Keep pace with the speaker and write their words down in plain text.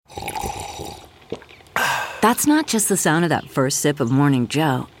That's not just the sound of that first sip of Morning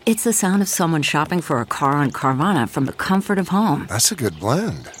Joe. It's the sound of someone shopping for a car on Carvana from the comfort of home. That's a good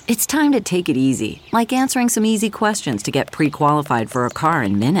blend. It's time to take it easy, like answering some easy questions to get pre-qualified for a car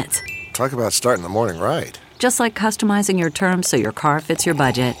in minutes. Talk about starting the morning right. Just like customizing your terms so your car fits your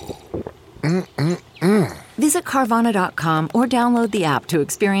budget. Visit Carvana.com or download the app to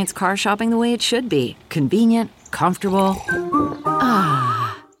experience car shopping the way it should be. Convenient, comfortable. Ah.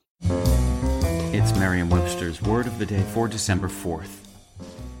 It's Merriam-Webster's Word of the Day for December 4th.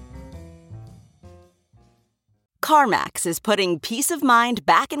 CarMax is putting peace of mind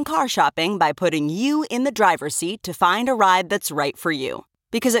back in car shopping by putting you in the driver's seat to find a ride that's right for you.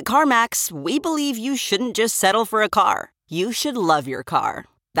 Because at CarMax, we believe you shouldn't just settle for a car. You should love your car.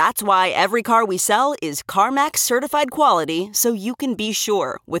 That's why every car we sell is CarMax certified quality, so you can be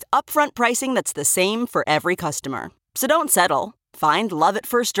sure with upfront pricing that's the same for every customer. So don't settle. Find love at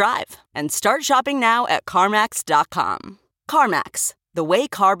first drive and start shopping now at CarMax.com. CarMax, the way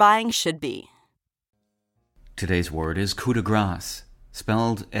car buying should be. Today's word is coup de grâce,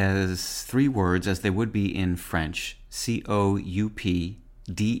 spelled as three words as they would be in French,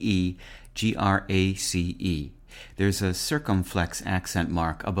 C-O-U-P-D-E-G-R-A-C-E. There's a circumflex accent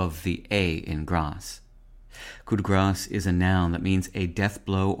mark above the A in grâce. Coup de grâce is a noun that means a death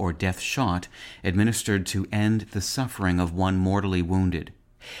blow or death shot administered to end the suffering of one mortally wounded.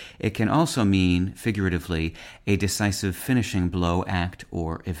 It can also mean, figuratively, a decisive finishing blow, act,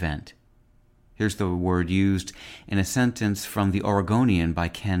 or event. Here's the word used in a sentence from The Oregonian by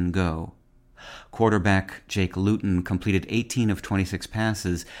Ken Go. Quarterback Jake Luton completed 18 of 26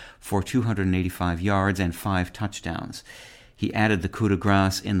 passes for 285 yards and 5 touchdowns. He added the coup de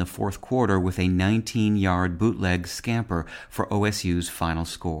grâce in the fourth quarter with a 19-yard bootleg scamper for OSU's final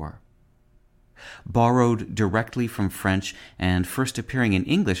score. Borrowed directly from French and first appearing in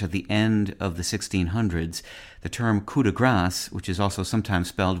English at the end of the 1600s, the term coup de grâce, which is also sometimes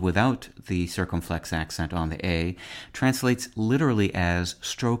spelled without the circumflex accent on the A, translates literally as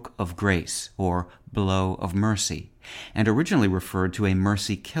stroke of grace or blow of mercy, and originally referred to a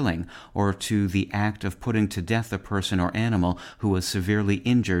mercy killing or to the act of putting to death a person or animal who was severely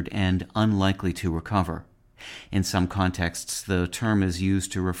injured and unlikely to recover. In some contexts, the term is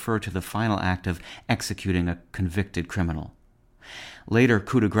used to refer to the final act of executing a convicted criminal. Later,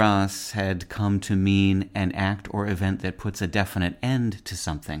 coup de grâce had come to mean an act or event that puts a definite end to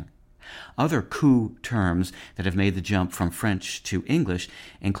something. Other coup terms that have made the jump from French to English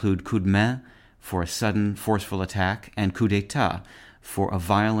include coup de main for a sudden, forceful attack, and coup d'état for a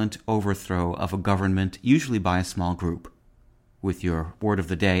violent overthrow of a government, usually by a small group. With your Word of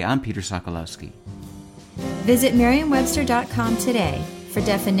the Day, I'm Peter Sokolowski. Visit Merriam-Webster.com today for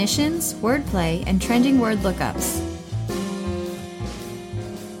definitions, wordplay, and trending word lookups.